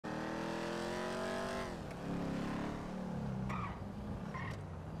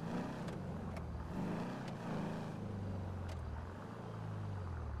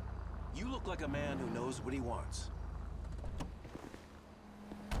You look like a man who knows what he wants.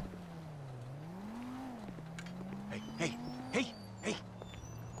 Hey.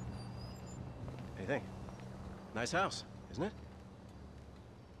 Anything? Nice house, isn't it?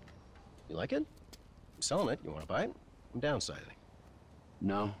 You like it? I'm selling it. You want to buy it? I'm downsizing.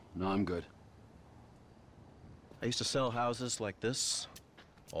 No, I'm good. I used to sell houses like this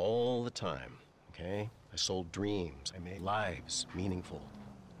all the time, okay? I sold dreams. I made lives meaningful.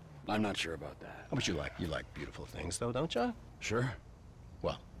 I'm not sure about that. But you like beautiful things, though, don't you? Sure.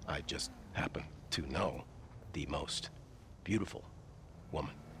 Well, I just happen to know the most beautiful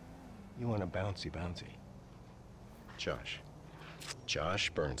woman. You want a bouncy. Josh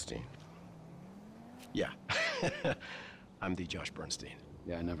Bernstein. Yeah. I'm the Josh Bernstein.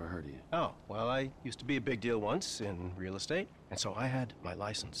 Yeah, I never heard of you. Oh, well, I used to be a big deal once in real estate, and so I had my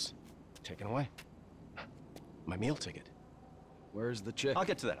license taken away. My meal ticket. Where's the chick? I'll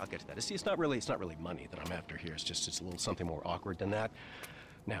get to that. See, it's not really money that I'm after here. It's a little something more awkward than that.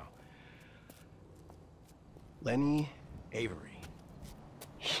 Now, Lenny Avery.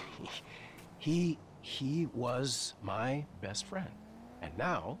 He was my best friend. And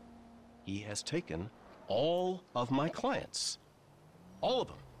now, he has taken all of my clients. All of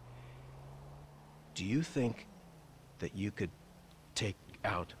them. Do you think that you could take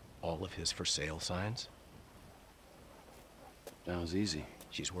out all of his for sale signs? Sounds easy.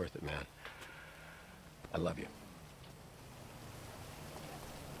 She's worth it, man. I love you.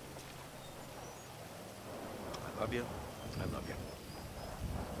 I love you. I love you.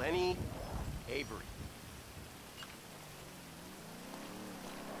 Lenny Avery.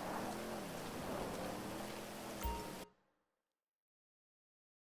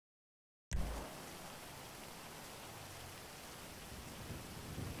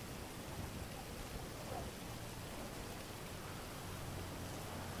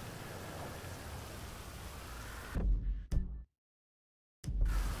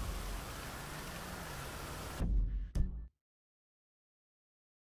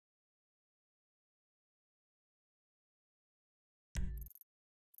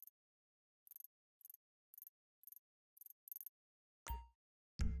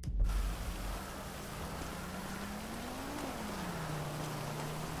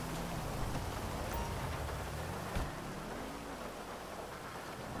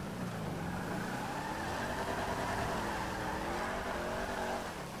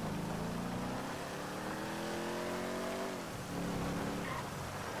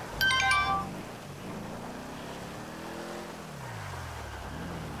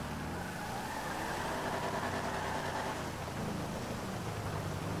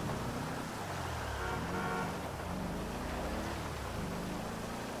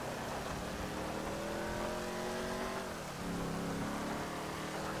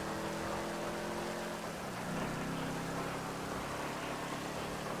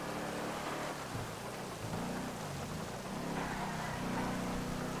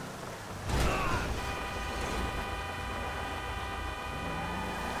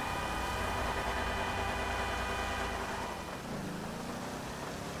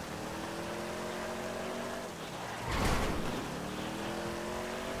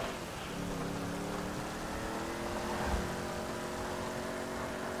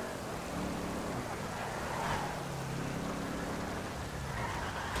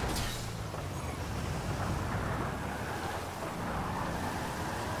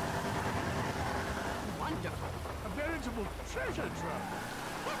 veritable treasure trove.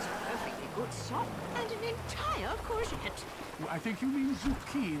 That's a perfectly good sop and an entire courgette. I think you mean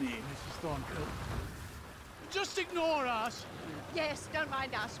zucchini, Mrs. Thornhill. Just ignore us. Yes, don't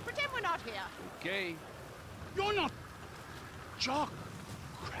mind us. Pretend we're not here. Okay. You're not Jock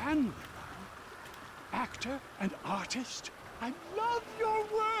Cranwell, actor and artist. I love your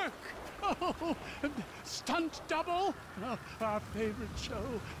work. Oh, stunt double, our favorite show.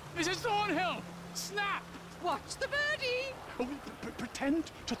 Mrs. Thornhill, snap. What's the birdie? Oh,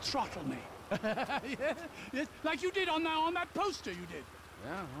 pretend to throttle me. yes, like you did on that poster you did.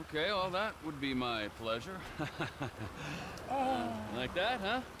 Yeah, okay, well, that would be my pleasure. Like that,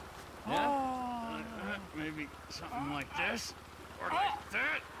 huh? Yeah? Like that, maybe something like this. Or like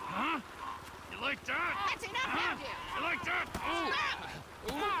that, huh? You like that? That's enough, huh? you? You like that?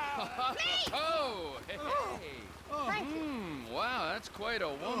 Oh! Please! Oh, hey! Thank you. Wow, that's quite a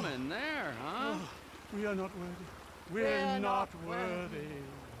woman there, huh? We are not worthy. We're not worthy.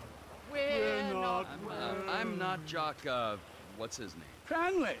 We're not worthy. I'm not Jock, what's his name?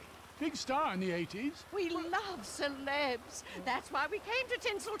 Cranley. big star in the 80s. We love celebs. That's why we came to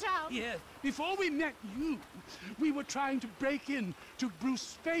Tinseltown. Yes. Before we met you, we were trying to break in to Bruce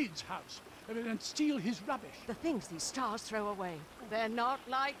Spade's house and steal his rubbish. The things these stars throw away, they're not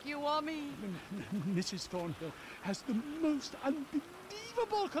like you or me. Mrs. Thornhill has the most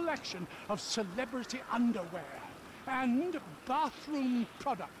unbelievable collection of celebrity underwear and bathroom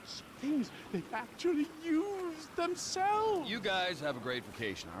products. Things they actually use themselves. You guys have a great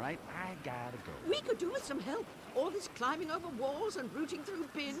vacation, all right? I gotta go. We could do with some help. All this climbing over walls and rooting through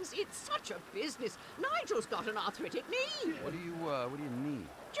bins, it's such a business. Nigel's got an arthritic knee. What do you need?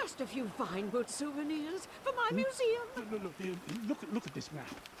 Just a few Vinewood souvenirs for my museum. Look at this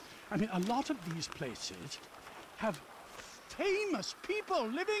map. I mean, a lot of these places have famous people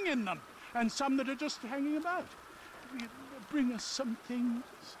living in them, and some that are just hanging about. Bring us some things.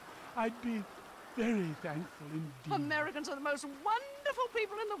 I'd be very thankful indeed. Americans are the most wonderful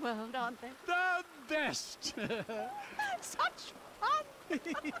people in the world, aren't they? The best! Such fun!